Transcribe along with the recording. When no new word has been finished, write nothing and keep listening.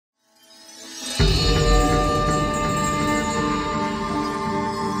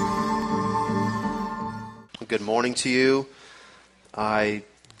morning to you. I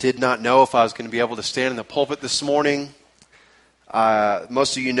did not know if I was going to be able to stand in the pulpit this morning.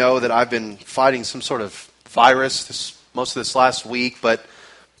 Most of you know that I've been fighting some sort of virus most of this last week, but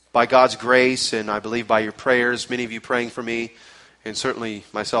by God's grace and I believe by your prayers, many of you praying for me, and certainly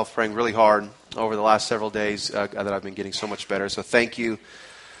myself praying really hard over the last several days, that I've been getting so much better. So thank you.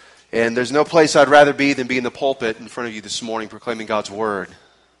 And there's no place I'd rather be than be in the pulpit in front of you this morning proclaiming God's word.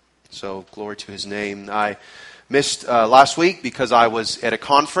 So glory to his name. I missed last week because I was at a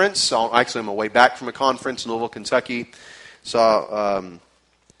conference. Actually, I'm on my way back from a conference in Louisville, Kentucky. So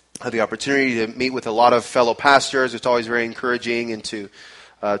had the opportunity to meet with a lot of fellow pastors. It's always very encouraging, and to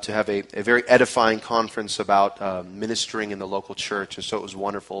have a very edifying conference about ministering in the local church. And so it was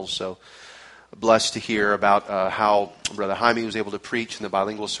wonderful. So blessed to hear about how Brother Jaime was able to preach in the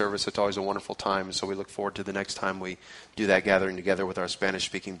bilingual service. It's always a wonderful time. And so we look forward to the next time we do that gathering together with our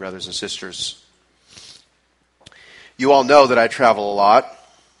Spanish-speaking brothers and sisters. You all know that I travel a lot.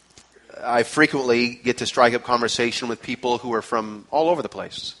 I frequently get to strike up conversation with people who are from all over the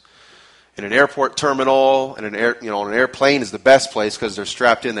place. In an airport terminal, and an airplane is the best place because they're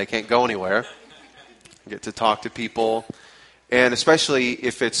strapped in, they can't go anywhere. I get to talk to people. And especially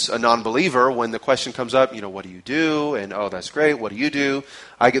if it's a non-believer, when the question comes up, what do you do? And, oh, that's great, what do you do?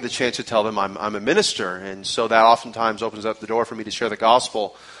 I get the chance to tell them I'm a minister. And so that oftentimes opens up the door for me to share the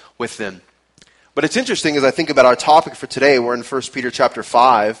gospel with them. But it's interesting as I think about our topic for today. We're in 1 Peter chapter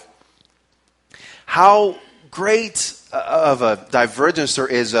 5. How great of a divergence there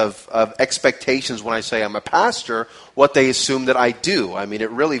is of expectations when I say I'm a pastor, what they assume that I do. I mean,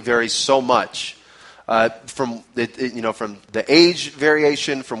 it really varies so much. From the age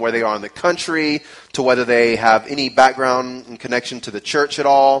variation, from where they are in the country, to whether they have any background and connection to the church at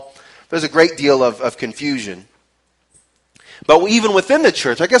all. There's a great deal of confusion. But even within the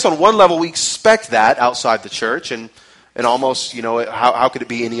church, I guess on one level we expect that outside the church, and almost, how could it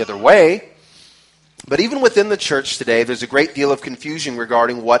be any other way? But even within the church today, there's a great deal of confusion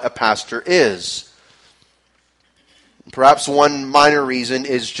regarding what a pastor is. Perhaps one minor reason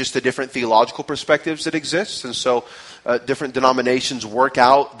is just the different theological perspectives that exist. And so different denominations work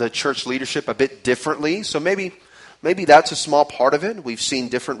out the church leadership a bit differently. So maybe that's a small part of it. We've seen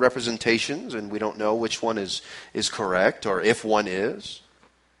different representations, and we don't know which one is correct or if one is.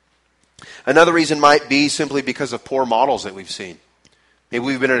 Another reason might be simply because of poor models that we've seen. Maybe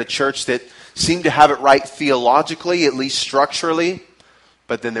we've been in a church that seemed to have it right theologically, at least structurally,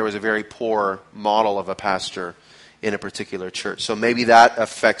 but then there was a very poor model of a pastor in a particular church. So maybe that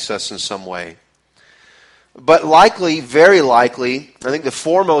affects us in some way. But likely, very likely, I think the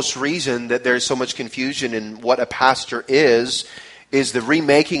foremost reason that there's so much confusion in what a pastor is the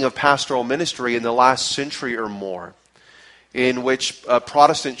remaking of pastoral ministry in the last century or more, in which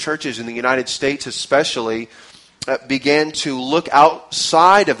Protestant churches in the United States especially began to look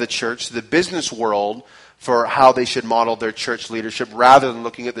outside of the church, to the business world, for how they should model their church leadership, rather than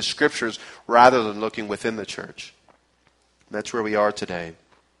looking at the scriptures, rather than looking within the church. That's where we are today.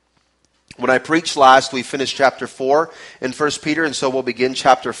 When I preached last, we finished chapter 4 in 1 Peter, and so we'll begin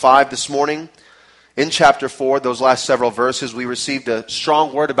chapter 5 this morning. In chapter 4, those last several verses, we received a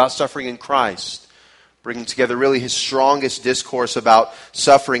strong word about suffering in Christ, bringing together really his strongest discourse about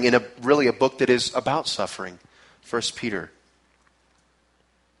suffering in a book that is about suffering, 1 Peter.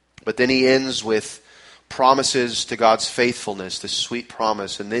 But then he ends with promises to God's faithfulness, this sweet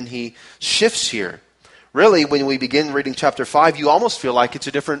promise, and then he shifts here. Really, when we begin reading chapter 5, you almost feel like it's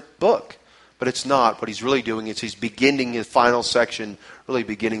a different book. But it's not. What he's really doing is he's beginning his final section, really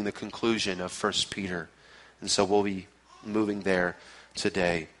beginning the conclusion of 1 Peter. And so we'll be moving there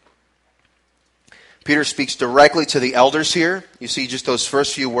today. Peter speaks directly to the elders here. You see just those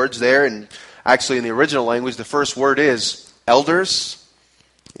first few words there. And actually in the original language, the first word is elders.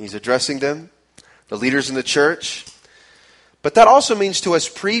 He's addressing them, the leaders in the church. But that also means to us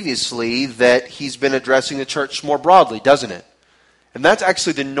previously that he's been addressing the church more broadly, doesn't it? And that's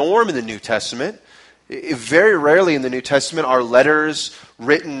actually the norm in the New Testament. Very rarely in the New Testament are letters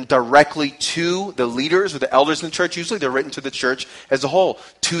written directly to the leaders or the elders in the church. Usually they're written to the church as a whole,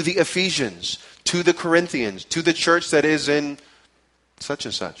 to the Ephesians, to the Corinthians, to the church that is in such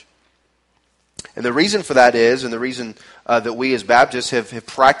and such. And the reason for that is, and the reason that we as Baptists have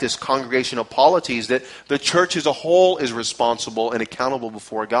practiced congregational polity, is that the church as a whole is responsible and accountable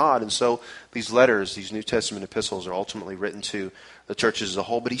before God. And so these letters, these New Testament epistles, are ultimately written to the churches as a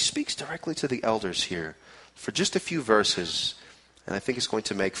whole. But he speaks directly to the elders here for just a few verses. And I think it's going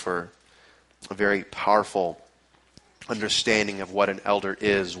to make for a very powerful understanding of what an elder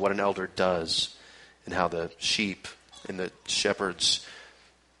is, what an elder does, and how the sheep and the shepherds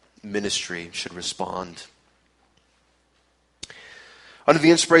ministry should respond. Under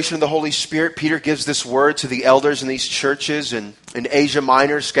the inspiration of the Holy Spirit, Peter gives this word to the elders in these churches in Asia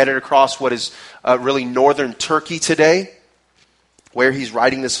Minor, scattered across what is really northern Turkey today, where he's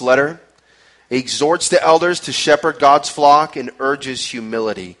writing this letter. He exhorts the elders to shepherd God's flock and urges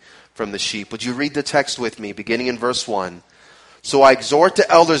humility from the sheep. Would you read the text with me, beginning in verse 1? So I exhort the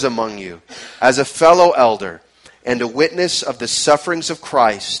elders among you, as a fellow elder, and a witness of the sufferings of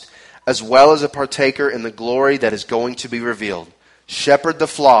Christ, as well as a partaker in the glory that is going to be revealed. Shepherd the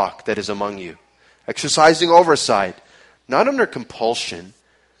flock that is among you, exercising oversight, not under compulsion,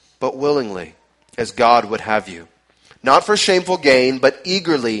 but willingly, as God would have you. Not for shameful gain, but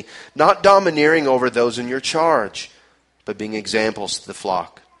eagerly, not domineering over those in your charge, but being examples to the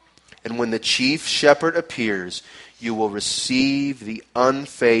flock. And when the chief shepherd appears, you will receive the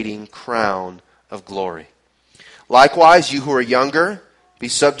unfading crown of glory. Likewise, you who are younger, be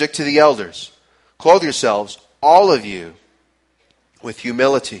subject to the elders. Clothe yourselves, all of you, with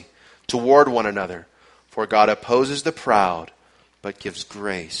humility toward one another. For God opposes the proud, but gives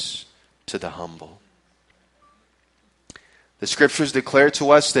grace to the humble. The Scriptures declare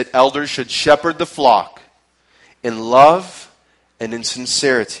to us that elders should shepherd the flock in love and in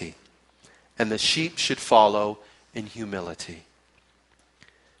sincerity, and the sheep should follow in humility.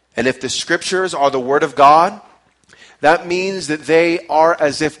 And if the Scriptures are the Word of God, that means that they are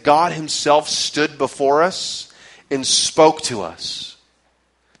as if God Himself stood before us and spoke to us.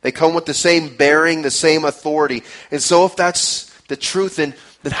 They come with the same bearing, the same authority. And so if that's the truth, then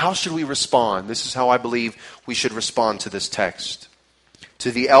how should we respond? This is how I believe we should respond to this text.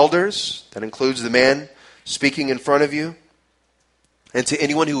 To the elders, that includes the man speaking in front of you, and to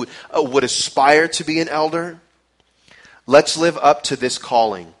anyone who would aspire to be an elder, let's live up to this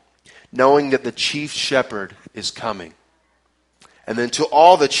calling, knowing that the chief shepherd is coming. And then to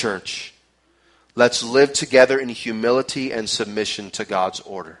all the church, let's live together in humility and submission to God's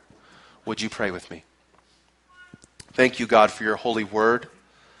order. Would you pray with me? Thank you, God, for your holy word.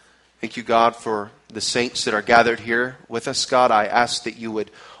 Thank you, God, for the saints that are gathered here with us, God. I ask that you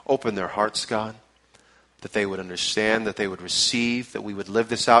would open their hearts, God, that they would understand, that they would receive, that we would live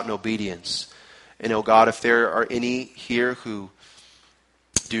this out in obedience. And, oh God, if there are any here who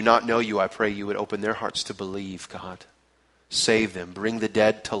do not know you, I pray you would open their hearts to believe, God. Save them. Bring the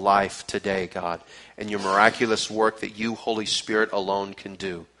dead to life today, God, and your miraculous work that you, Holy Spirit, alone can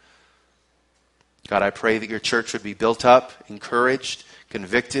do. God, I pray that your church would be built up, encouraged,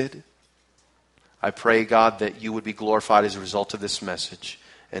 convicted. I pray, God, that you would be glorified as a result of this message.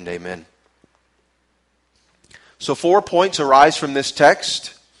 And amen. So 4 points arise from this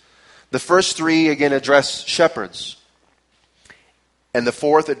text. The first 3, again, address shepherds. And the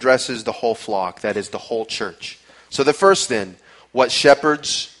fourth addresses the whole flock, that is, the whole church. So the first then, what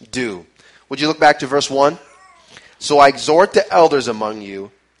shepherds do. Would you look back to verse 1? So I exhort the elders among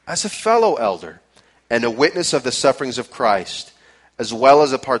you as a fellow elder and a witness of the sufferings of Christ, as well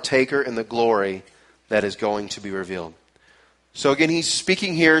as a partaker in the glory that is going to be revealed. So again, he's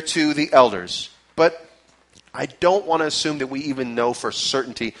speaking here to the elders, but I don't want to assume that we even know for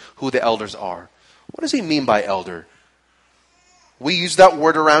certainty who the elders are. What does he mean by elder? We use that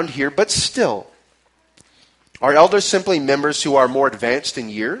word around here, but still, are elders simply members who are more advanced in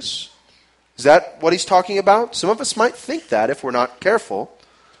years? Is that what he's talking about? Some of us might think that if we're not careful.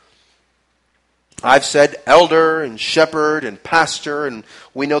 I've said elder and shepherd and pastor, and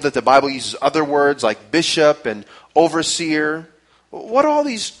we know that the Bible uses other words like bishop and overseer. What do all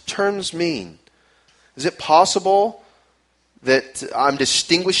these terms mean? Is it possible that I'm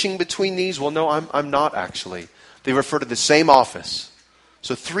distinguishing between these? Well, no, I'm not actually. They refer to the same office.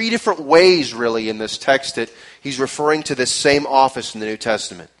 So 3 different ways, really, in this text that he's referring to this same office in the New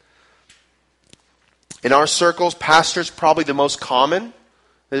Testament. In our circles, pastor's probably the most common.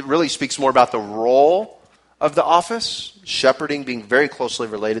 It really speaks more about the role of the office, shepherding being very closely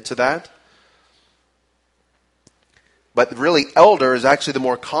related to that. But really, elder is actually the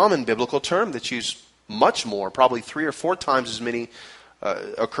more common biblical term that's used much more, probably 3 or 4 times as many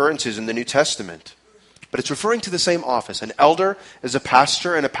occurrences in the New Testament. But it's referring to the same office. An elder is a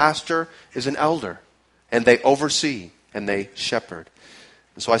pastor, and a pastor is an elder. And they oversee, and they shepherd.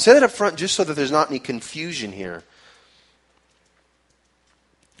 And so I say that up front just so that there's not any confusion here.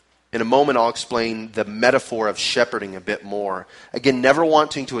 In a moment, I'll explain the metaphor of shepherding a bit more. Again, never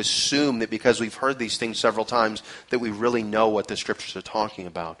wanting to assume that because we've heard these things several times that we really know what the Scriptures are talking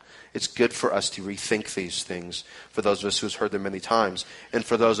about. It's good for us to rethink these things, for those of us who have heard them many times, and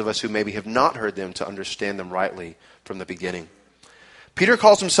for those of us who maybe have not heard them to understand them rightly from the beginning. Peter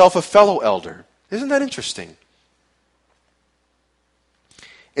calls himself a fellow elder. Isn't that interesting?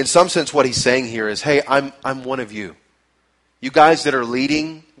 In some sense, what he's saying here is, hey, I'm one of you. You guys that are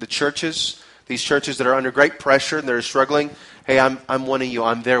leading the churches, these churches that are under great pressure and they're struggling, hey, I'm one of you.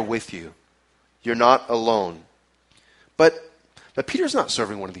 I'm there with you. You're not alone. But Peter's not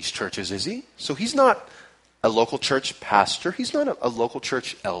serving one of these churches, is he? So he's not a local church pastor. He's not a local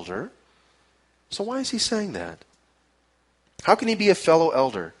church elder. So why is he saying that? How can he be a fellow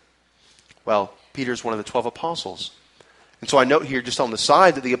elder? Well, Peter's one of the 12 apostles. And so I note here just on the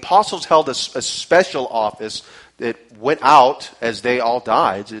side that the apostles held a special office that went out as they all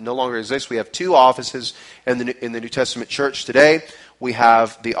died. It no longer exists. We have two offices in the New Testament church today. We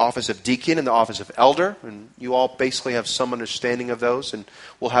have the office of deacon and the office of elder. And you all basically have some understanding of those. And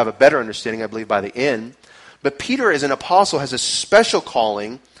we'll have a better understanding, I believe, by the end. But Peter, as an apostle, has a special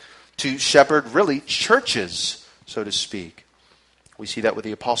calling to shepherd, really, churches, so to speak. We see that with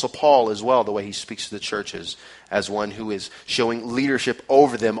the Apostle Paul as well, the way he speaks to the churches as one who is showing leadership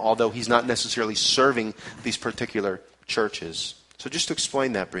over them, although he's not necessarily serving these particular churches. So just to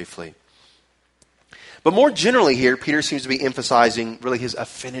explain that briefly. But more generally here, Peter seems to be emphasizing really his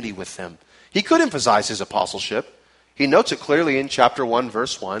affinity with them. He could emphasize his apostleship. He notes it clearly in chapter 1,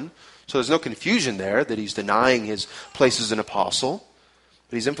 verse 1. So there's no confusion there that he's denying his place as an apostle.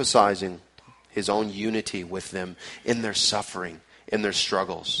 But he's emphasizing his own unity with them in their suffering, in their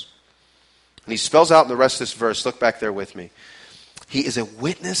struggles. And he spells out in the rest of this verse, look back there with me. He is a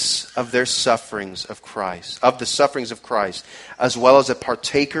witness of their sufferings of Christ, of the sufferings of Christ, as well as a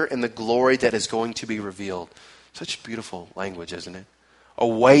partaker in the glory that is going to be revealed. Such beautiful language, isn't it?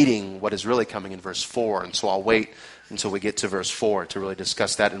 Awaiting what is really coming in verse 4. And so I'll wait until we get to verse 4 to really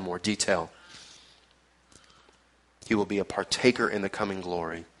discuss that in more detail. He will be a partaker in the coming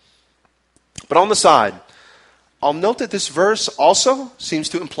glory. But on the side, I'll note that this verse also seems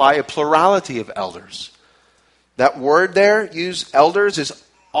to imply a plurality of elders. That word there, used elders, is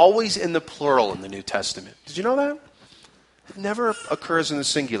always in the plural in the New Testament. Did you know that? It never occurs in the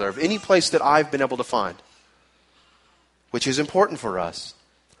singular of any place that I've been able to find, which is important for us.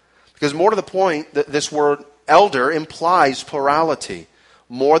 Because more to the point, this word elder implies plurality,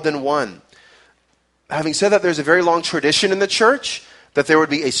 more than one. Having said that, there's a very long tradition in the church that there would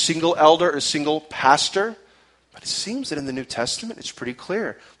be a single elder, a single pastor. But it seems that in the New Testament, it's pretty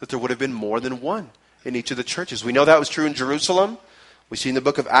clear that there would have been more than one in each of the churches. We know that was true in Jerusalem. We see in the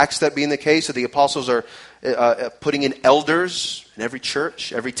book of Acts that being the case, that the apostles are putting in elders in every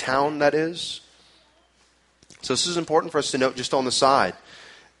church, every town that is. So this is important for us to note just on the side.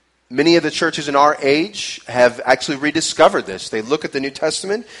 Many of the churches in our age have actually rediscovered this. They look at the New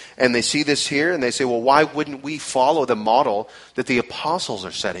Testament and they see this here and they say, well, why wouldn't we follow the model that the apostles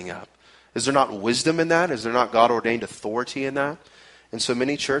are setting up? Is there not wisdom in that? Is there not God-ordained authority in that? And so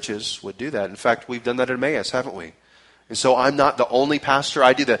many churches would do that. In fact, we've done that at Emmaus, haven't we? And so I'm not the only pastor.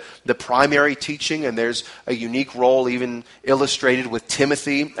 I do the primary teaching, and there's a unique role even illustrated with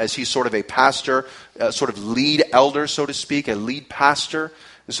Timothy as he's sort of a pastor, sort of lead elder, so to speak, a lead pastor.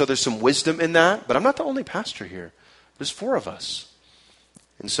 And so there's some wisdom in that. But I'm not the only pastor here. There's 4 of us.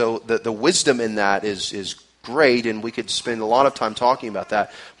 And so the wisdom in that is great, and we could spend a lot of time talking about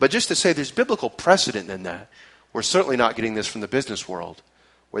that. But just to say there's biblical precedent in that. We're certainly not getting this from the business world,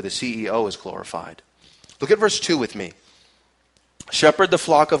 where the CEO is glorified. Look at verse 2 with me. Shepherd the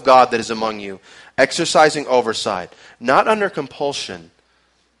flock of God that is among you, exercising oversight, not under compulsion,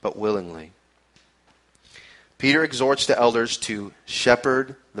 but willingly. Peter exhorts the elders to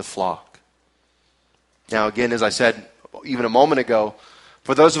shepherd the flock. Now again, as I said even a moment ago,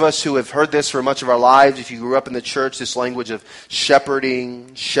 for those of us who have heard this for much of our lives, if you grew up in the church, this language of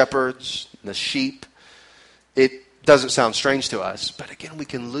shepherding, shepherds, the sheep, it doesn't sound strange to us. But again, we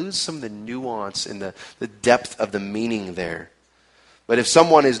can lose some of the nuance and the depth of the meaning there. But if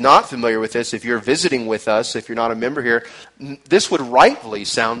someone is not familiar with this, if you're visiting with us, if you're not a member here, this would rightfully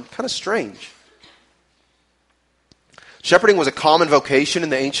sound kind of strange. Shepherding was a common vocation in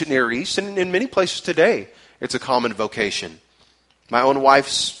the ancient Near East, and in many places today, it's a common vocation. My own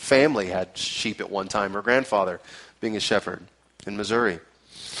wife's family had sheep at one time, her grandfather being a shepherd in Missouri.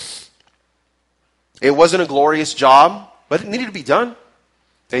 It wasn't a glorious job, but it needed to be done.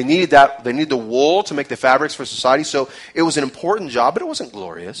 They needed that. They needed the wool to make the fabrics for society, so it was an important job, but it wasn't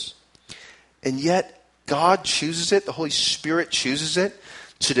glorious. And yet, God chooses it, the Holy Spirit chooses it,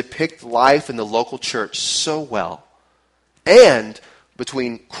 to depict life in the local church so well. And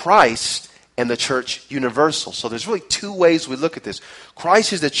between Christ and the church universal. So there's really 2 ways we look at this.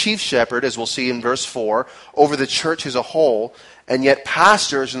 Christ is the chief shepherd, as we'll see in verse 4, over the church as a whole, and yet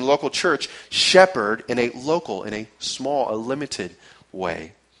pastors in the local church shepherd in a local, in a small, a limited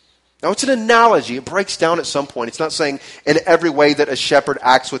way. Now, it's an analogy. It breaks down at some point. It's not saying in every way that a shepherd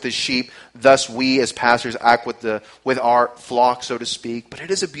acts with his sheep, thus we as pastors act with our flock, so to speak. But it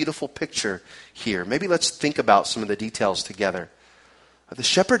is a beautiful picture here. Maybe let's think about some of the details together. The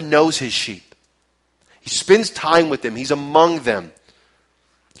shepherd knows his sheep. He spends time with them. He's among them.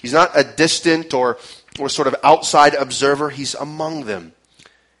 He's not a distant or sort of outside observer. He's among them.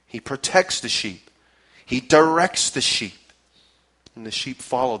 He protects the sheep. He directs the sheep. And the sheep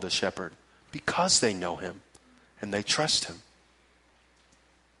follow the shepherd because they know him and they trust him.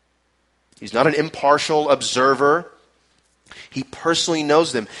 He's not an impartial observer. He personally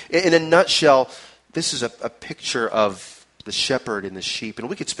knows them. In a nutshell, this is a picture of the shepherd and the sheep. And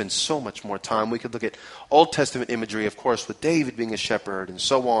we could spend so much more time. We could look at Old Testament imagery, of course, with David being a shepherd and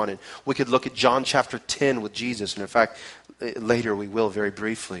so on. And we could look at John chapter 10 with Jesus. And in fact, later we will very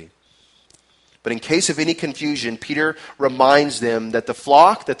briefly. But in case of any confusion, Peter reminds them that the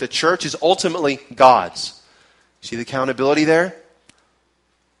flock, that the church is ultimately God's. See the accountability there?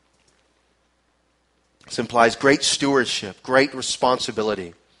 This implies great stewardship, great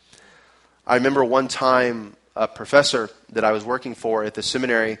responsibility. I remember one time a professor that I was working for at the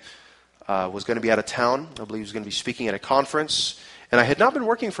seminary was going to be out of town. I believe he was going to be speaking at a conference. And I had not been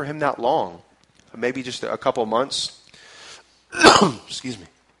working for him that long, maybe just a couple of months. Excuse me.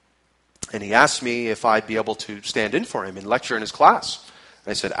 And he asked me if I'd be able to stand in for him and lecture in his class.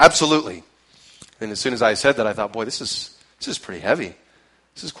 And I said, absolutely. And as soon as I said that, I thought, boy, this is pretty heavy.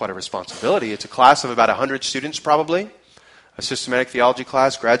 This is quite a responsibility. It's a class of about 100 students probably, a systematic theology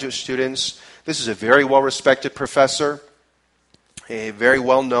class, graduate students. This is a very well-respected professor, a very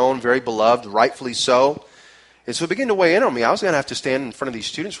well-known, very beloved, rightfully so. And so it began to weigh in on me. I was going to have to stand in front of these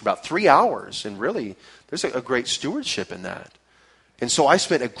students for about 3 hours. And really, there's a great stewardship in that. And so I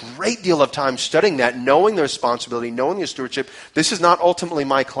spent a great deal of time studying that, knowing the responsibility, knowing the stewardship. This is not ultimately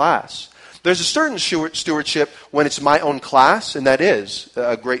my class. There's a certain stewardship when it's my own class, and that is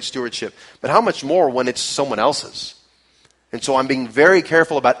a great stewardship. But how much more when it's someone else's? And so I'm being very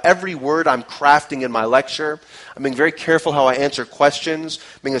careful about every word I'm crafting in my lecture. I'm being very careful how I answer questions,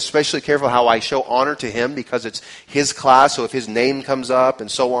 being especially careful how I show honor to him because it's his class, so if his name comes up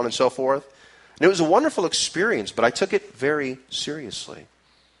and so on and so forth. And it was a wonderful experience, but I took it very seriously.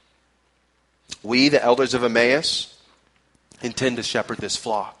 We, the elders of Emmaus, intend to shepherd this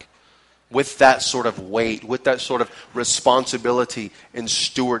flock with that sort of weight, with that sort of responsibility and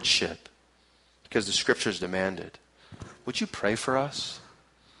stewardship, because the Scriptures demand it. Would you pray for us?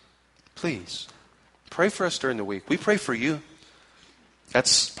 Please, pray for us during the week. We pray for you.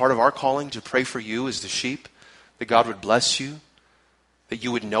 That's part of our calling, to pray for you as the sheep, that God would bless you, that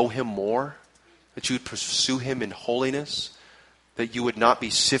you would know him more, that you would pursue him in holiness, that you would not be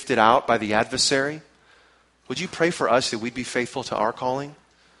sifted out by the adversary. Would you pray for us that we'd be faithful to our calling?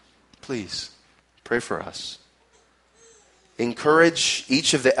 Please, pray for us. Encourage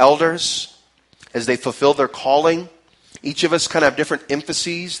each of the elders as they fulfill their calling. Each of us kind of have different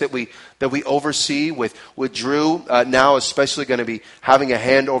emphases that we oversee. With Drew now especially going to be having a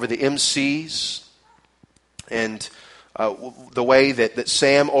hand over the MCs, and the way that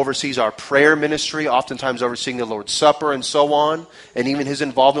Sam oversees our prayer ministry, oftentimes overseeing the Lord's Supper and so on, and even his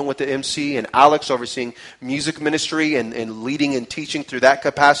involvement with the MC, and Alex overseeing music ministry and leading and teaching through that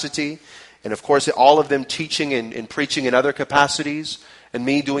capacity, and of course all of them teaching and preaching in other capacities, and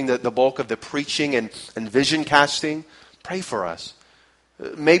me doing the bulk of the preaching and vision casting. Pray for us.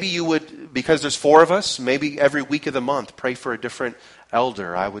 Maybe you would, because there's 4 of us, maybe every week of the month, pray for a different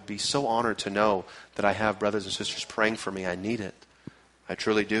elder. I would be so honored to know that I have brothers and sisters praying for me. I need it. I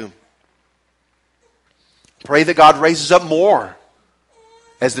truly do. Pray that God raises up more.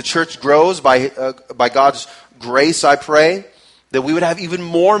 As the church grows, by God's grace, I pray that we would have even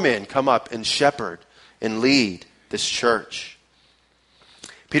more men come up and shepherd and lead this church.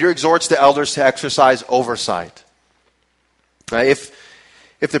 Peter exhorts the elders to exercise oversight. If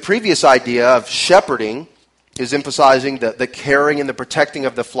the previous idea of shepherding is emphasizing the caring and the protecting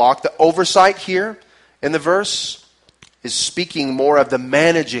of the flock, the oversight here in the verse is speaking more of the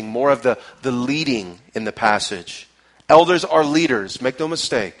managing, more of the leading in the passage. Elders are leaders, make no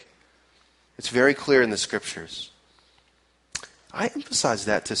mistake. It's very clear in the Scriptures. I emphasize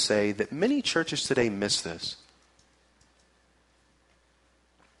that to say that many churches today miss this.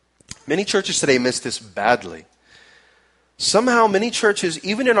 Many churches today miss this badly. Somehow many churches,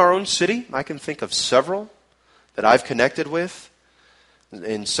 even in our own city, I can think of several that I've connected with,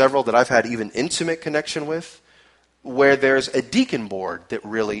 and several that I've had even intimate connection with, where there's a deacon board that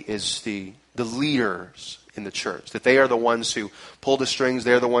really is the leaders in the church, that they are the ones who pull the strings,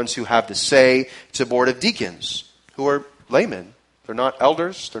 they're the ones who have the say. It's a board of deacons who are laymen, They're not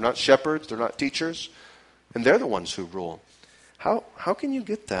elders. They're not shepherds. They're not teachers. And they're the ones who rule. How can you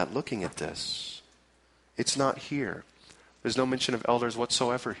get that looking at this? It's not here. There's no mention of elders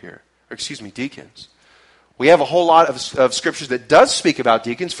whatsoever here. Or, deacons. We have a whole lot of scriptures that does speak about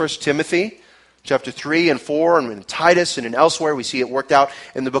deacons. 1 Timothy chapter 3 and 4, and in Titus and in elsewhere. We see it worked out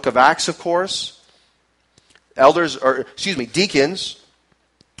in the book of Acts, of course. Deacons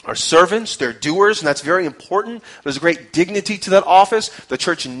are servants, they're doers, and that's very important. There's a great dignity to that office. The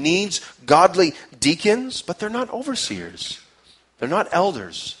church needs godly deacons, but they're not overseers. They're not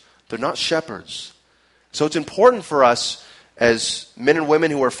elders. They're not shepherds. So it's important for us as men and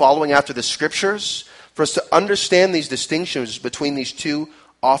women who are following after the scriptures for us to understand these distinctions between these two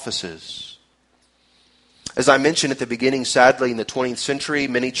offices. As I mentioned at the beginning, sadly, in the 20th century,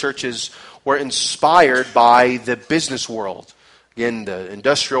 many churches were inspired by the business world. Again, the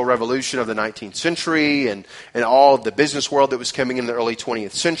Industrial Revolution of the 19th century and all of the business world that was coming in the early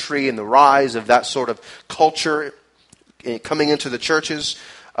 20th century and the rise of that sort of culture coming into the churches,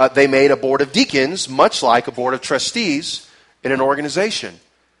 they made a board of deacons much like a board of trustees in an organization.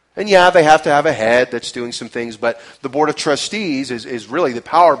 And yeah, they have to have a head that's doing some things, but the board of trustees is really the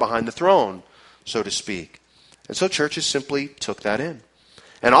power behind the throne, so to speak. And so churches simply took that in.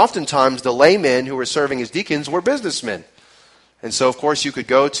 And oftentimes the laymen who were serving as deacons were businessmen. And so, of course, you could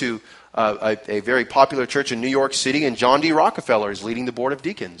go to a very popular church in New York City, and John D. Rockefeller is leading the board of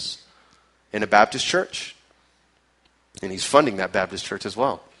deacons in a Baptist church. And he's funding that Baptist church as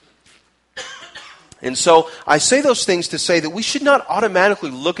well. And so I say those things to say that we should not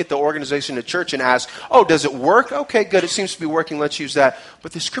automatically look at the organization of the church and ask, oh, does it work? Okay, good, it seems to be working, let's use that.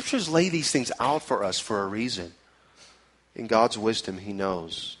 But the scriptures lay these things out for us for a reason. In God's wisdom, He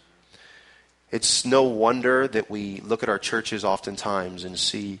knows. It's no wonder that we look at our churches oftentimes and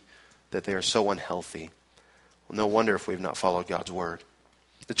see that they are so unhealthy. Well, no wonder if we've not followed God's word.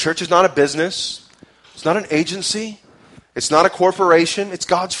 The church is not a business. It's not an agency. It's not a corporation. It's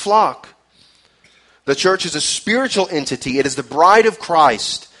God's flock. The church is a spiritual entity. It is the bride of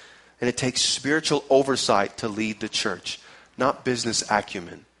Christ. And it takes spiritual oversight to lead the church, not business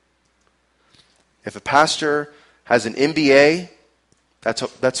acumen. If a pastor has an MBA,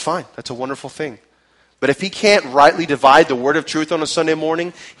 that's fine. That's a wonderful thing. But if he can't rightly divide the word of truth on a Sunday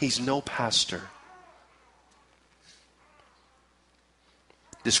morning, he's no pastor.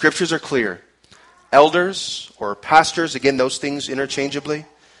 The scriptures are clear. Elders or pastors, again, those things interchangeably,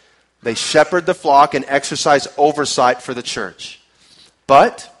 they shepherd the flock and exercise oversight for the church.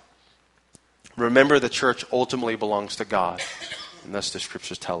 But remember, the church ultimately belongs to God. And thus the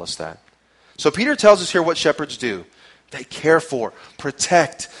scriptures tell us that. So Peter tells us here what shepherds do. They care for,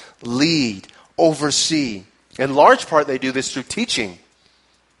 protect, lead, oversee. In large part, they do this through teaching.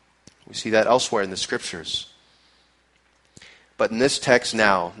 We see that elsewhere in the scriptures. But in this text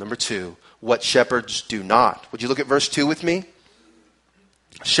now, number 2, what shepherds do not. Would you look at verse 2 with me?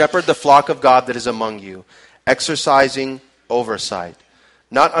 Shepherd the flock of God that is among you, exercising oversight,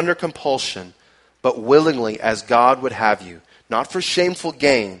 not under compulsion, but willingly as God would have you, not for shameful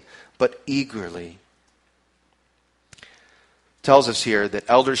gain, but eagerly. Tells us here that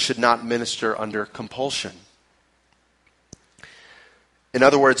elders should not minister under compulsion. In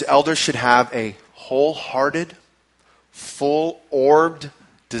other words, elders should have a wholehearted, full-orbed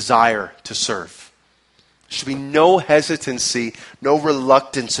desire to serve. There should be no hesitancy, no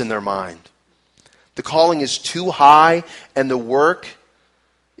reluctance in their mind. The calling is too high and the work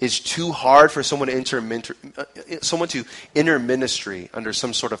is too hard for someone to enter ministry under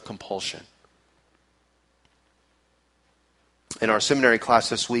some sort of compulsion. In our seminary class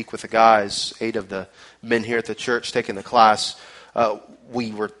this week with the guys, 8 of the men here at the church taking the class,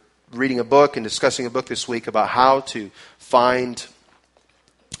 we were reading a book and discussing a book this week about how to find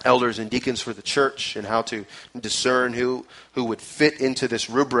elders and deacons for the church and how to discern who would fit into this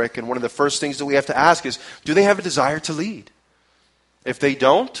rubric. And one of the first things that we have to ask is, do they have a desire to lead? If they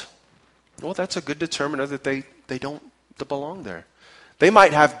don't, well, that's a good determiner that they don't belong there. They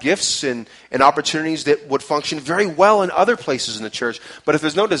might have gifts and opportunities that would function very well in other places in the church. But if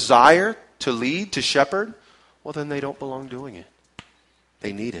there's no desire to lead, to shepherd, well, then they don't belong doing it.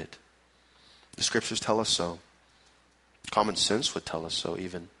 They need it. The scriptures tell us so. Common sense would tell us so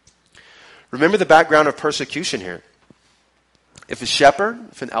even. Remember the background of persecution here. If a shepherd,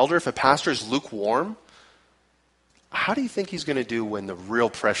 if an elder, if a pastor is lukewarm, how do you think he's going to do when the real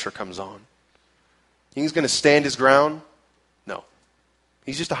pressure comes on? You think he's going to stand his ground? No.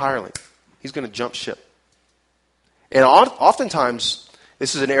 He's just a hireling. He's going to jump ship. And oftentimes,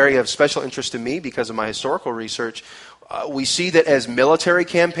 this is an area of special interest to me because of my historical research. We see that as military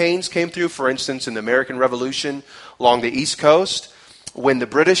campaigns came through, for instance, in the American Revolution along the East Coast, when the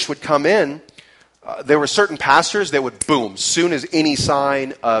British would come in, there were certain pastors that would, boom, soon as any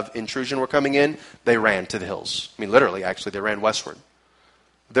sign of intrusion were coming in, they ran to the hills. I mean, literally, actually, they ran westward.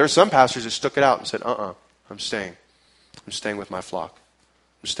 There are some pastors that stuck it out and said, I'm staying. I'm staying with my flock.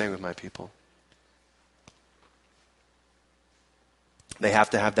 I'm staying with my people. They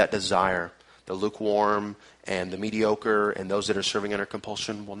have to have that desire. The lukewarm and the mediocre and those that are serving under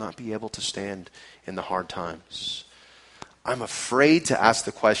compulsion will not be able to stand in the hard times. I'm afraid to ask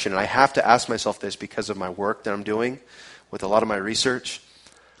the question, and I have to ask myself this because of my work that I'm doing with a lot of my research,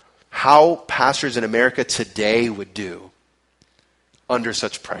 how pastors in America today would do under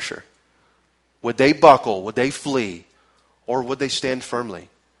such pressure. Would they buckle? Would they flee? Or would they stand firmly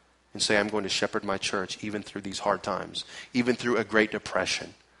and say, I'm going to shepherd my church even through these hard times, even through a Great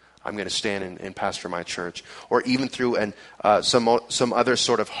Depression? I'm going to stand and pastor my church. Or even through some other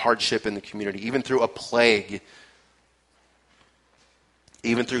sort of hardship in the community, even through a plague,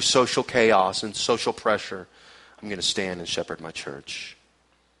 even through social chaos and social pressure, I'm going to stand and shepherd my church.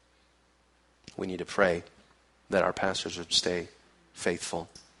 We need to pray that our pastors would stay faithful.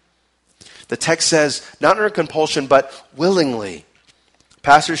 The text says, not under compulsion, but willingly.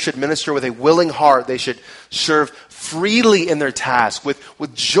 Pastors should minister with a willing heart. They should serve freely in their task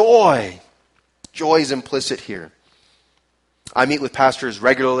with joy. Joy is implicit here. I meet with pastors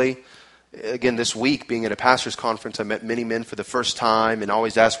regularly. Again, this week, being at a pastor's conference, I met many men for the first time and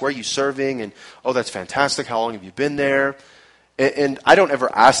always ask, where are you serving? And, oh, that's fantastic. How long have you been there? And I don't ever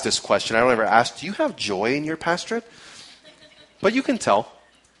ask this question. I don't ever ask, do you have joy in your pastorate? But you can tell.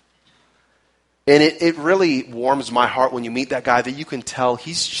 And it really warms my heart when you meet that guy that you can tell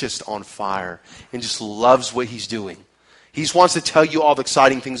he's just on fire and just loves what he's doing. He wants to tell you all the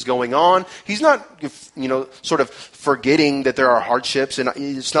exciting things going on. He's not, sort of forgetting that there are hardships. And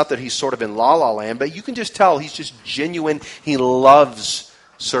it's not that he's sort of in la-la land, but you can just tell he's just genuine. He loves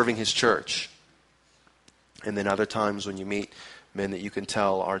serving his church. And then other times when you meet men that you can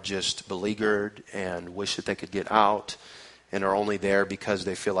tell are just beleaguered and wish that they could get out and are only there because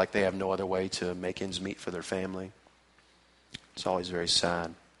they feel like they have no other way to make ends meet for their family. It's always very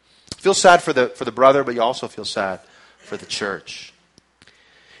sad. Feel sad for the brother, but you also feel sad for the church.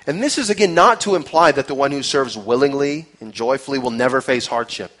 And this is, again, not to imply that the one who serves willingly and joyfully will never face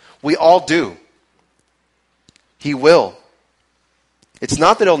hardship. We all do. He will. It's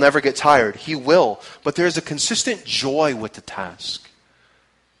not that he'll never get tired. He will. But there's a consistent joy with the task.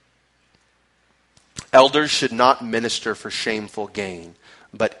 Elders should not minister for shameful gain,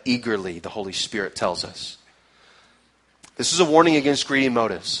 but eagerly, the Holy Spirit tells us. This is a warning against greedy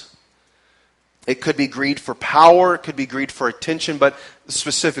motives. It could be greed for power, it could be greed for attention, but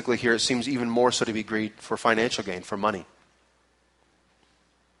specifically here it seems even more so to be greed for financial gain, for money.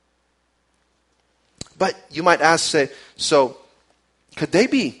 But you might ask, say, so could they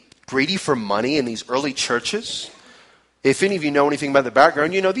be greedy for money in these early churches? If any of you know anything about the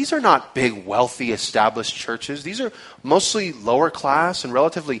background, you know these are not big, wealthy, established churches. These are mostly lower class and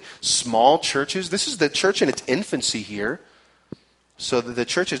relatively small churches. This is the church in its infancy here. So that the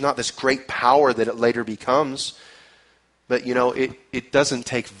church is not this great power that it later becomes. But, it doesn't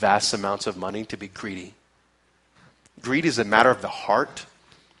take vast amounts of money to be greedy. Greed is a matter of the heart.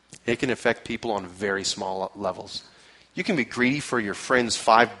 It can affect people on very small levels. You can be greedy for your friend's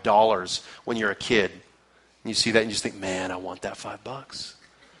 $5 when you're a kid. And you see that and you just think, man, I want that $5.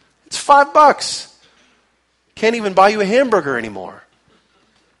 It's $5. Can't even buy you a hamburger anymore.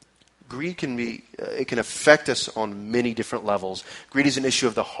 Greed it can affect us on many different levels. Greed is an issue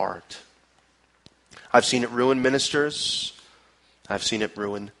of the heart. I've seen it ruin ministers. I've seen it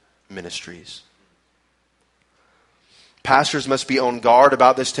ruin ministries. Pastors must be on guard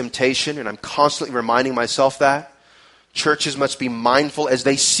about this temptation, and I'm constantly reminding myself that. Churches must be mindful as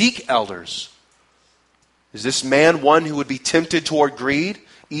they seek elders. Is this man one who would be tempted toward greed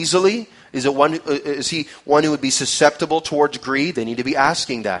easily? Is he one who would be susceptible towards greed? They need to be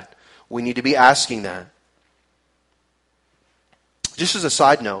asking that. We need to be asking that. Just as a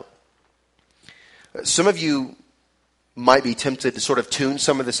side note, some of you might be tempted to sort of tune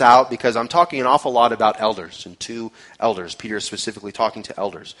some of this out because I'm talking an awful lot about elders and two elders. Peter is specifically talking to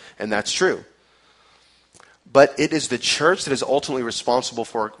elders, and that's true. But it is the church that is ultimately responsible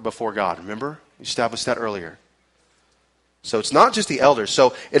before God. Remember? We established that earlier. So it's not just the elders.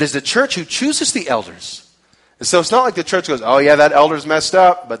 So it is the church who chooses the elders. And so it's not like the church goes, oh yeah, that elder's messed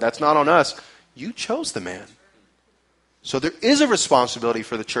up, but that's not on us. You chose the man. So there is a responsibility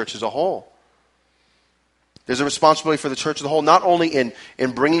for the church as a whole. There's a responsibility for the church as a whole, not only in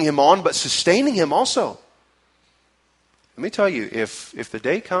bringing him on, but sustaining him also. Let me tell you, if the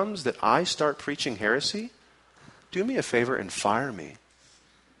day comes that I start preaching heresy, do me a favor and fire me.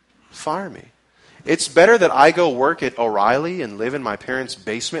 Fire me. It's better that I go work at O'Reilly and live in my parents'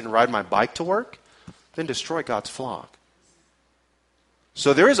 basement and ride my bike to work than destroy God's flock.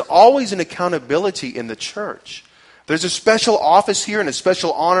 So there is always an accountability in the church. There's a special office here and a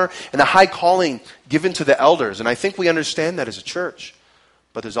special honor and a high calling given to the elders. And I think we understand that as a church.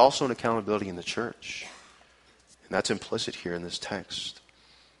 But there's also an accountability in the church. And that's implicit here in this text.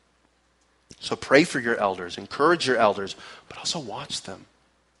 So pray for your elders, encourage your elders, but also watch them.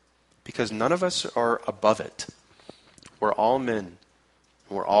 Because none of us are above it. We're all men.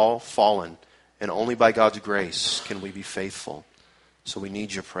 We're all fallen. And only by God's grace can we be faithful. So we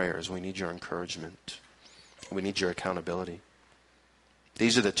need your prayers. We need your encouragement. We need your accountability.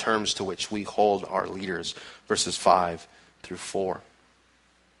 These are the terms to which we hold our leaders. Verses 5 through 4.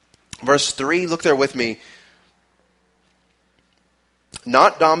 Verse 3, look there with me.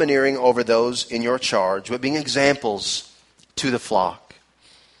 Not domineering over those in your charge, but being examples to the flock.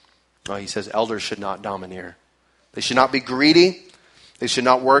 Oh, he says elders should not domineer. They should not be greedy. They should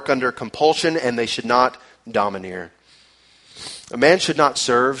not work under compulsion, and they should not domineer. A man should not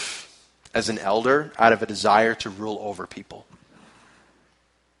serve as an elder out of a desire to rule over people.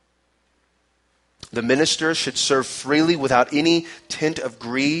 The minister should serve freely without any tint of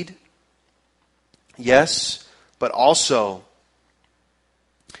greed. Yes, but also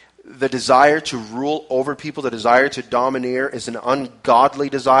the desire to rule over people, the desire to domineer is an ungodly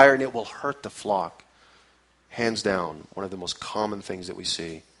desire, and it will hurt the flock. Hands down, one of the most common things that we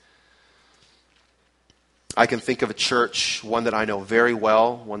see. I can think of a church, one that I know very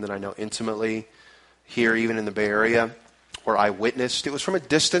well, one that I know intimately, here even in the Bay Area, where I witnessed. It was from a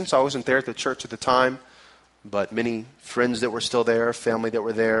distance. I wasn't there at the church at the time, but many friends that were still there, family that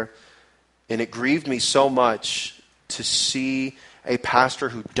were there. And it grieved me so much to see a pastor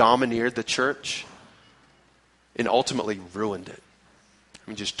who domineered the church and ultimately ruined it. I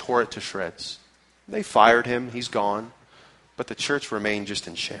mean, just tore it to shreds. They fired him. He's gone. But the church remained just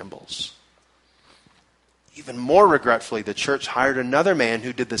in shambles. Even more regretfully, the church hired another man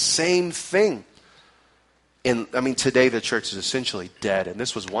who did the same thing. And today the church is essentially dead. And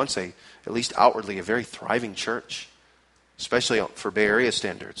this was once at least outwardly, a very thriving church, especially for Bay Area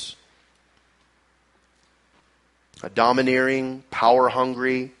standards. A domineering,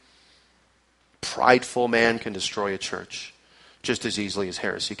 power-hungry, prideful man can destroy a church just as easily as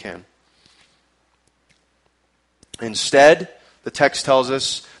heresy can. Instead, the text tells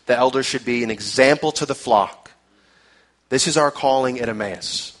us the elders should be an example to the flock. This is our calling at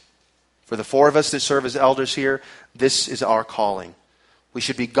Emmaus. For the four of us that serve as elders here, this is our calling. We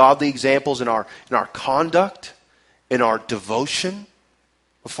should be godly examples in our conduct, in our devotion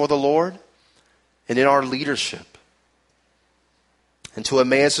before the Lord, and in our leadership. And to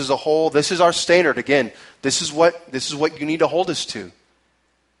Emmaus as a whole, this is our standard. Again, this is what you need to hold us to.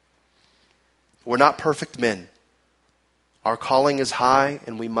 We're not perfect men. Our calling is high,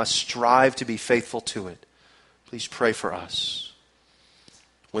 and we must strive to be faithful to it. Please pray for us.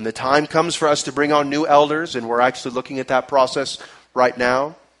 When the time comes for us to bring on new elders, and we're actually looking at that process right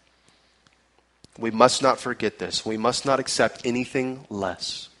now, we must not forget this. We must not accept anything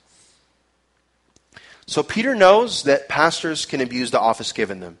less. So Peter knows that pastors can abuse the office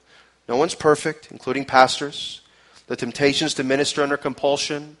given them. No one's perfect, including pastors. The temptations to minister under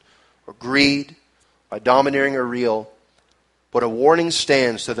compulsion or greed, by domineering are real. But a warning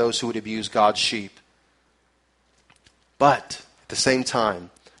stands to those who would abuse God's sheep. But at the same time,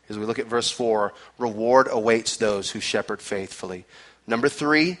 as we look at verse 4, reward awaits those who shepherd faithfully. Number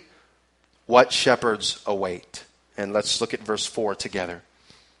 3, what shepherds await? And let's look at verse 4 together.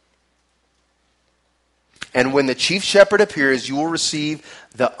 And when the chief shepherd appears, you will receive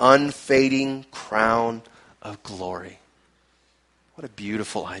the unfading crown of glory. What a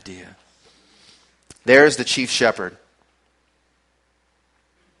beautiful idea. There's the chief shepherd.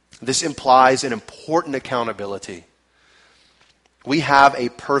 This implies an important accountability. We have a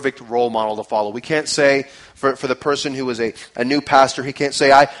perfect role model to follow. We can't say, for the person who is a new pastor, he can't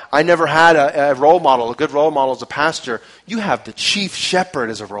say, I never had a role model, a good role model as a pastor. You have the chief shepherd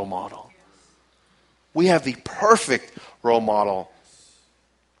as a role model. We have the perfect role model.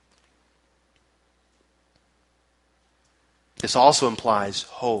 This also implies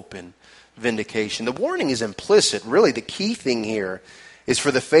hope and vindication. The warning is implicit. Really, the key thing here is for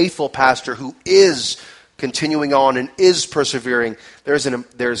the faithful pastor who is continuing on and is persevering. There's an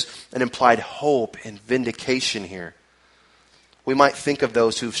implied hope and vindication here. We might think of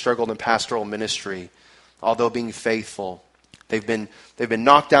those who've struggled in pastoral ministry, although being faithful, They've been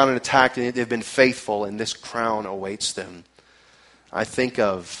knocked down and attacked, and they've been faithful, and this crown awaits them. I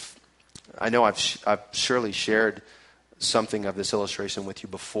know I've surely shared something of this illustration with you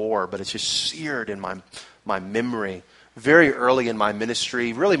before, but it's just seared in my memory. Very early in my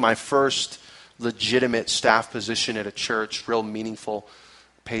ministry, really my first legitimate staff position at a church, real meaningful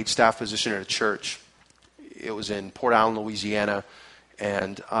paid staff position at a church. It was in Port Allen, Louisiana,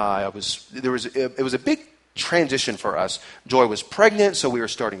 and it was a big transition for us. Joy was pregnant, so we were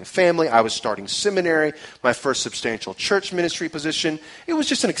starting a family. I was starting seminary, my first substantial church ministry position. It was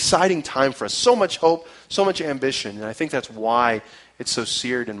just an exciting time for us. So much hope, so much ambition, and I think that's why it's so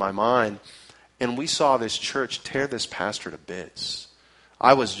seared in my mind. And we saw this church tear this pastor to bits.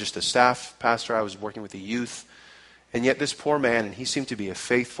 I was just a staff pastor. I was working with the youth. And yet this poor man, and he seemed to be a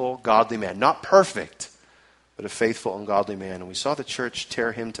faithful, godly man. Not perfect, but a faithful and godly man. And we saw the church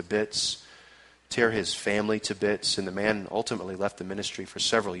tear him to bits, tear his family to bits, and the man ultimately left the ministry for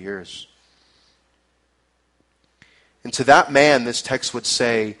several years. And to that man, this text would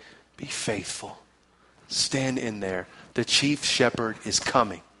say, be faithful. Stand in there. The chief shepherd is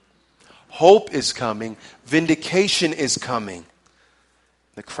coming. Hope is coming. Vindication is coming.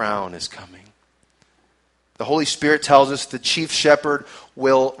 The crown is coming. The Holy Spirit tells us the chief shepherd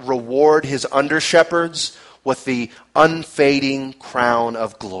will reward his under-shepherds with the unfading crown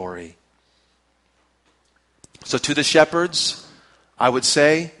of glory. So to the shepherds, I would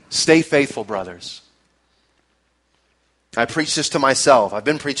say, stay faithful, brothers. I preach this to myself. I've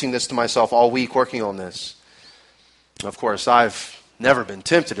been preaching this to myself all week, working on this. Of course, I've never been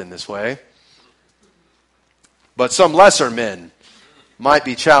tempted in this way. But some lesser men might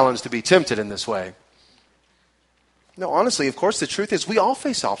be challenged to be tempted in this way. No, honestly, of course, the truth is we all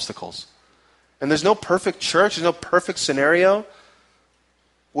face obstacles. And there's no perfect church. There's no perfect scenario.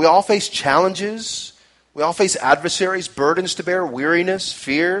 We all face challenges. We all face adversaries, burdens to bear, weariness,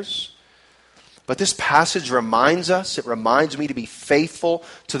 fears. But this passage reminds us, it reminds me to be faithful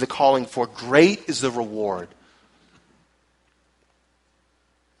to the calling, for great is the reward.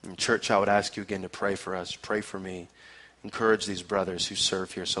 In church, I would ask you again to pray for us, pray for me, encourage these brothers who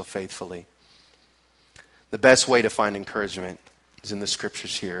serve here so faithfully. The best way to find encouragement is in the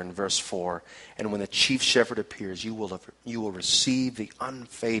scriptures here in verse 4. And when the chief shepherd appears, you will receive the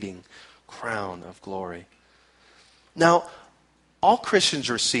unfading crown of glory. Now, all Christians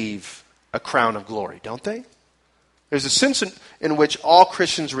receive a crown of glory, don't they? There's a sense in which all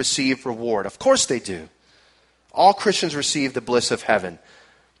Christians receive reward. Of course they do. All Christians receive the bliss of heaven.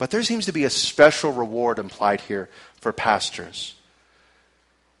 But there seems to be a special reward implied here for pastors.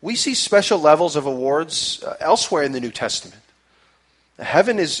 We see special levels of awards elsewhere in the New Testament.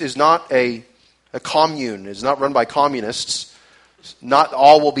 Heaven is not a commune. It's not run by communists. Not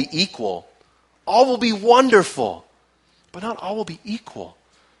all will be equal. All will be wonderful. But not all will be equal.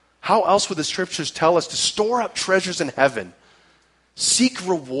 How else would the scriptures tell us to store up treasures in heaven? Seek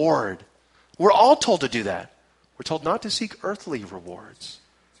reward. We're all told to do that. We're told not to seek earthly rewards,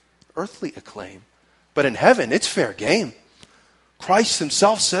 earthly acclaim. But in heaven, it's fair game. Christ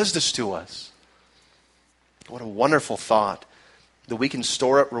himself says this to us. What a wonderful thought that we can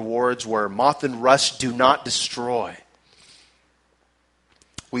store up rewards where moth and rust do not destroy.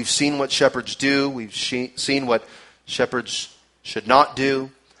 We've seen what shepherds do. We've seen what shepherds should not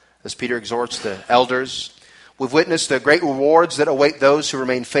do, as Peter exhorts the elders. We've witnessed the great rewards that await those who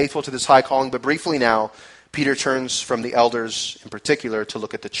remain faithful to this high calling. But briefly now, Peter turns from the elders in particular to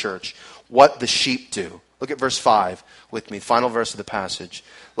look at the church. What the sheep do. Look at verse 5 with me, final verse of the passage.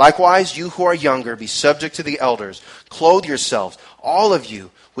 Likewise, you who are younger, be subject to the elders. Clothe yourselves, all of you,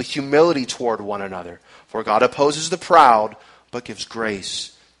 with humility toward one another. For God opposes the proud, but gives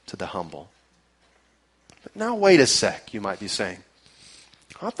grace to the humble. But now wait a sec, you might be saying.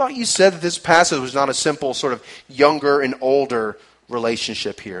 I thought you said that this passage was not a simple sort of younger and older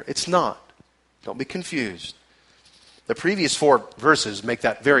relationship here. It's not. Don't be confused. The previous 4 verses make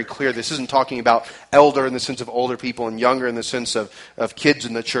that very clear. This isn't talking about elder in the sense of older people and younger in the sense of kids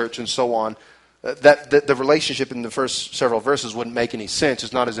in the church and so on. The relationship in the first several verses wouldn't make any sense.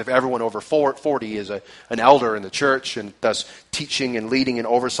 It's not as if everyone over 40 is an elder in the church and thus teaching and leading and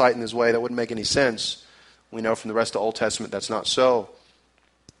oversight in this way. That wouldn't make any sense. We know from the rest of the Old Testament that's not so.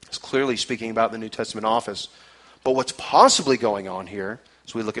 It's clearly speaking about the New Testament office. But what's possibly going on here,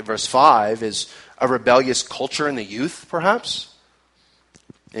 as we look at verse 5, is a rebellious culture in the youth, perhaps,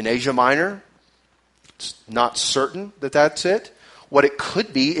 in Asia Minor. It's not certain that that's it. What it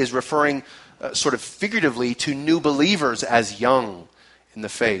could be is referring sort of figuratively to new believers as young in the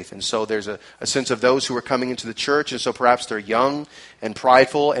faith. And so there's a sense of those who are coming into the church, and so perhaps they're young and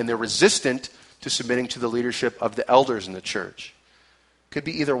prideful, and they're resistant to submitting to the leadership of the elders in the church. Could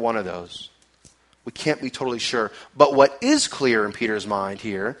be either one of those. We can't be totally sure. But what is clear in Peter's mind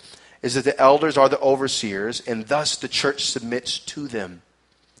here is that the elders are the overseers, and thus the church submits to them.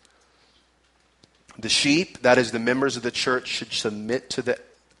 The sheep, that is the members of the church, should submit to the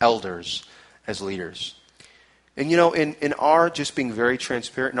elders as leaders. And in our, just being very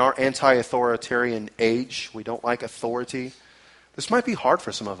transparent, in our anti-authoritarian age, we don't like authority. This might be hard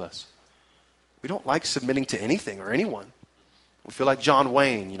for some of us. We don't like submitting to anything or anyone. We feel like John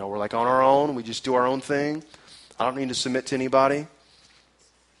Wayne, we're like on our own, we just do our own thing. I don't need to submit to anybody.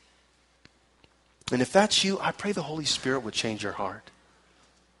 And if that's you, I pray the Holy Spirit would change your heart.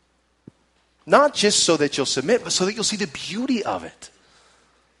 Not just so that you'll submit, but so that you'll see the beauty of it.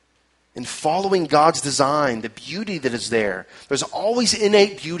 In following God's design, the beauty that is there. There's always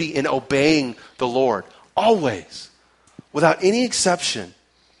innate beauty in obeying the Lord. Always. Without any exception.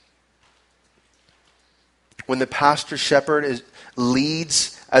 When the pastor shepherd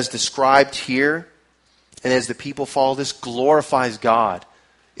leads as described here, and as the people follow this, glorifies God.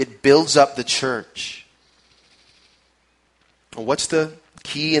 It builds up the church. And what's the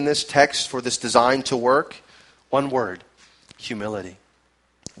key in this text for this design to work? One word: humility.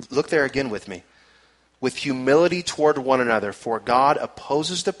 Look there again with me. With humility toward one another, for God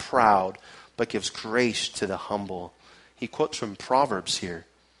opposes the proud, but gives grace to the humble. He quotes from Proverbs here.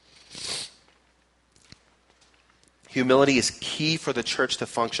 Humility is key for the church to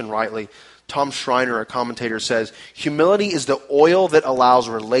function rightly. Tom Schreiner, a commentator, says, humility is the oil that allows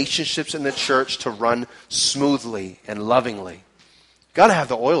relationships in the church to run smoothly and lovingly. You've got to have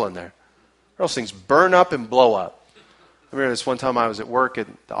the oil in there, or else things burn up and blow up. I remember this one time I was at work at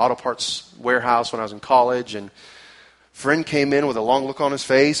the auto parts warehouse when I was in college, and a friend came in with a long look on his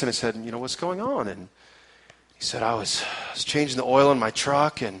face, and I said, what's going on? And he said, I was changing the oil in my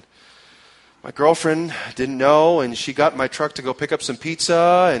truck, and my girlfriend didn't know, and she got in my truck to go pick up some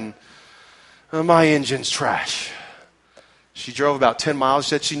pizza, and my engine's trash. She drove about 10 miles. She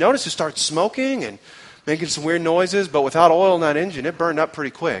said she noticed it started smoking and making some weird noises, but without oil in that engine, it burned up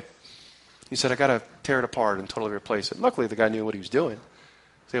pretty quick. He said, I got to tear it apart and totally replace it. Luckily, the guy knew what he was doing.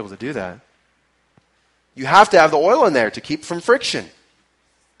 He was able to do that. You have to have the oil in there to keep from friction.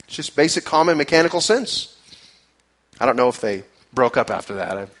 It's just basic common mechanical sense. I don't know if they broke up after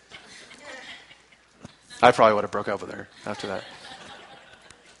that. I probably would have broke up with her after that.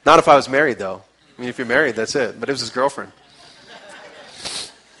 Not if I was married, though. I mean, if you're married, that's it. But it was his girlfriend.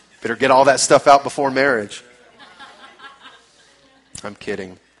 Better get all that stuff out before marriage. I'm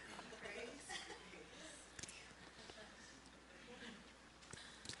kidding.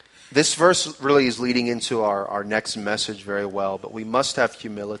 This verse really is leading into our next message very well, but we must have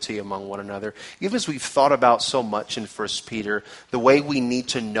humility among one another. Even as we've thought about so much in 1 Peter, the way we need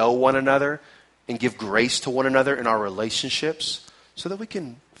to know one another and give grace to one another in our relationships so that we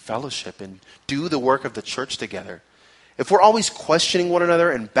can fellowship and do the work of the church together. If we're always questioning one another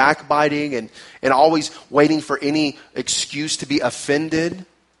and backbiting and always waiting for any excuse to be offended,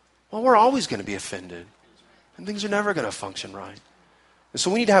 well, we're always going to be offended. And things are never going to function right. And so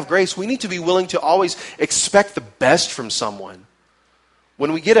we need to have grace. We need to be willing to always expect the best from someone.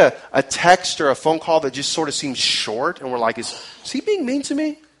 When we get a text or a phone call that just sort of seems short and we're like, is he being mean to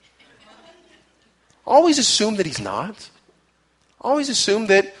me? Always assume that he's not. Always assume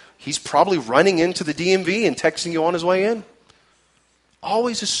that he's probably running into the DMV and texting you on his way in.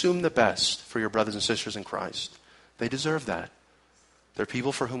 Always assume the best for your brothers and sisters in Christ. They deserve that. They're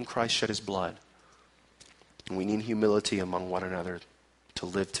people for whom Christ shed his blood. And we need humility among one another to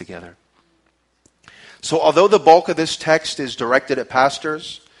live together. So although the bulk of this text is directed at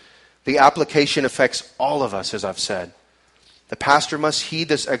pastors, the application affects all of us, as I've said. The pastor must heed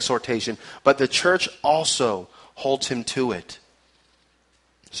this exhortation, but the church also holds him to it.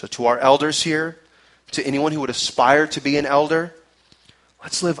 So to our elders here, to anyone who would aspire to be an elder,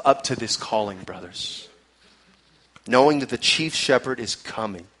 let's live up to this calling, brothers. Knowing that the chief shepherd is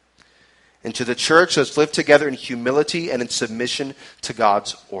coming. And to the church, let's live together in humility and in submission to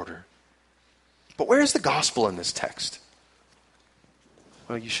God's order. But where is the gospel in this text?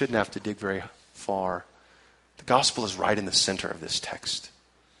 Well, you shouldn't have to dig very far. The gospel is right in the center of this text.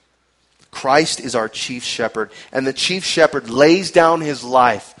 Christ is our chief shepherd, and the chief shepherd lays down his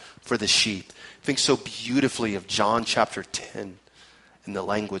life for the sheep. Think so beautifully of John chapter 10 and the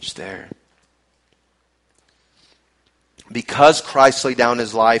language there. Because Christ laid down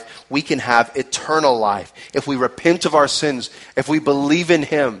his life, we can have eternal life. If we repent of our sins, if we believe in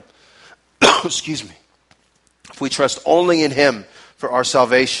him, excuse me, if we trust only in him for our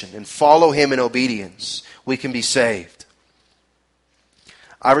salvation and follow him in obedience, we can be saved.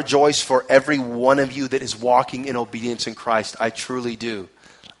 I rejoice for every one of you that is walking in obedience in Christ. I truly do.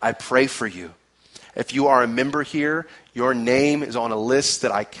 I pray for you. If you are a member here, your name is on a list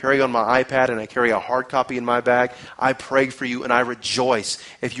that I carry on my iPad and I carry a hard copy in my bag. I pray for you and I rejoice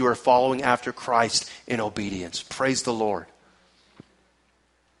if you are following after Christ in obedience. Praise the Lord.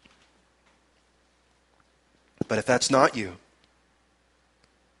 But if that's not you,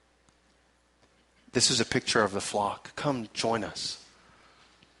 this is a picture of the flock. Come join us.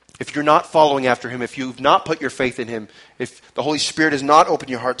 If you're not following after him, if you've not put your faith in him, if the Holy Spirit has not opened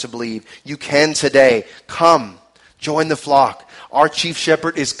your heart to believe, you can today. Come, join the flock. Our chief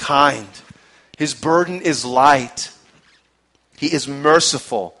shepherd is kind. His burden is light. He is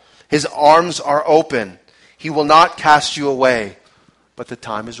merciful. His arms are open. He will not cast you away. But the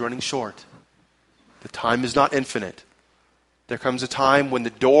time is running short. The time is not infinite. There comes a time when the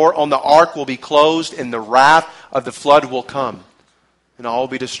door on the ark will be closed and the wrath of the flood will come. And all will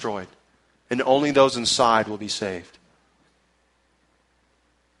be destroyed. And only those inside will be saved.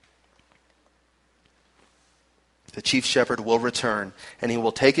 The chief shepherd will return, and he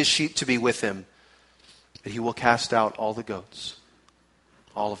will take his sheep to be with him, but he will cast out all the goats.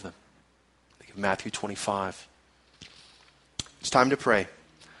 All of them. Think of Matthew 25. It's time to pray.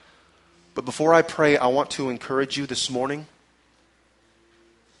 But before I pray, I want to encourage you this morning,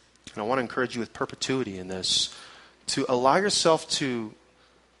 and I want to encourage you with perpetuity in this, to allow yourself to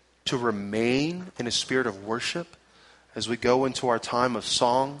remain in a spirit of worship as we go into our time of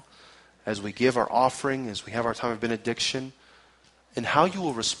song, as we give our offering, as we have our time of benediction, and how you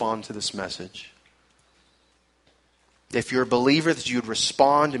will respond to this message. If you're a believer, that you would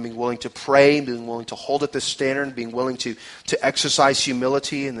respond and being willing to pray, being willing to hold up this standard, being willing to exercise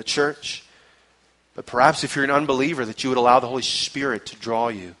humility in the church. But perhaps if you're an unbeliever, that you would allow the Holy Spirit to draw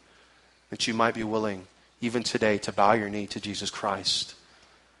you, that you might be willing even today to bow your knee to Jesus Christ.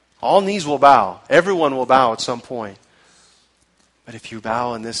 All knees will bow. Everyone will bow at some point. But if you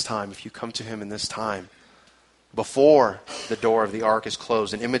bow in this time, if you come to him in this time, before the door of the ark is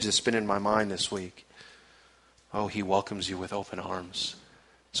closed, an image that's been in my mind this week, oh, he welcomes you with open arms.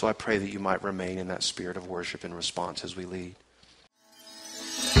 So I pray that you might remain in that spirit of worship and response as we lead.